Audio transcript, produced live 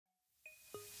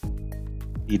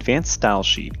The Advanced Style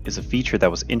Sheet is a feature that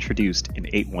was introduced in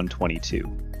 8.1.22.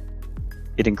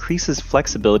 It increases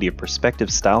flexibility of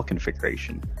prospective style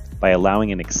configuration by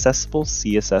allowing an accessible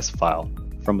CSS file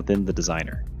from within the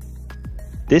designer.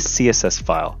 This CSS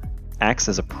file acts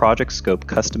as a project scope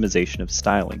customization of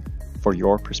styling for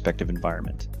your prospective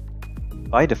environment.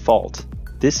 By default,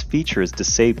 this feature is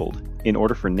disabled in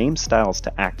order for named styles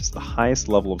to act as the highest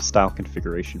level of style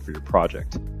configuration for your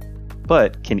project,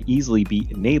 but can easily be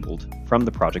enabled from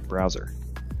the project browser.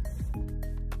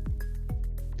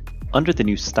 Under the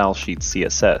new Stylesheets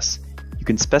CSS, you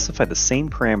can specify the same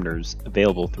parameters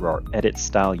available through our Edit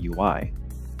Style UI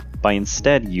by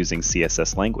instead using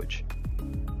CSS language.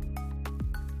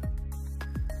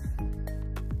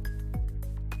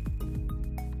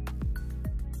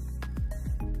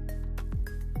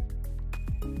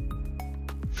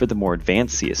 For the more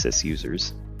advanced CSS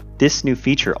users, this new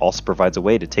feature also provides a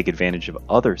way to take advantage of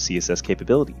other CSS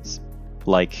capabilities,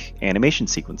 like animation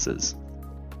sequences.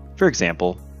 For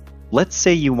example, let's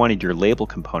say you wanted your label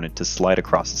component to slide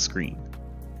across the screen.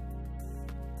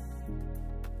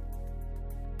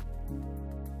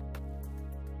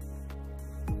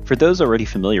 For those already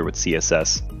familiar with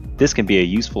CSS, this can be a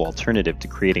useful alternative to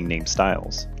creating named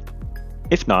styles.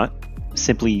 If not,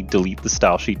 simply delete the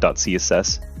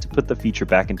stylesheet.css to put the feature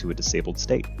back into a disabled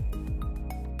state.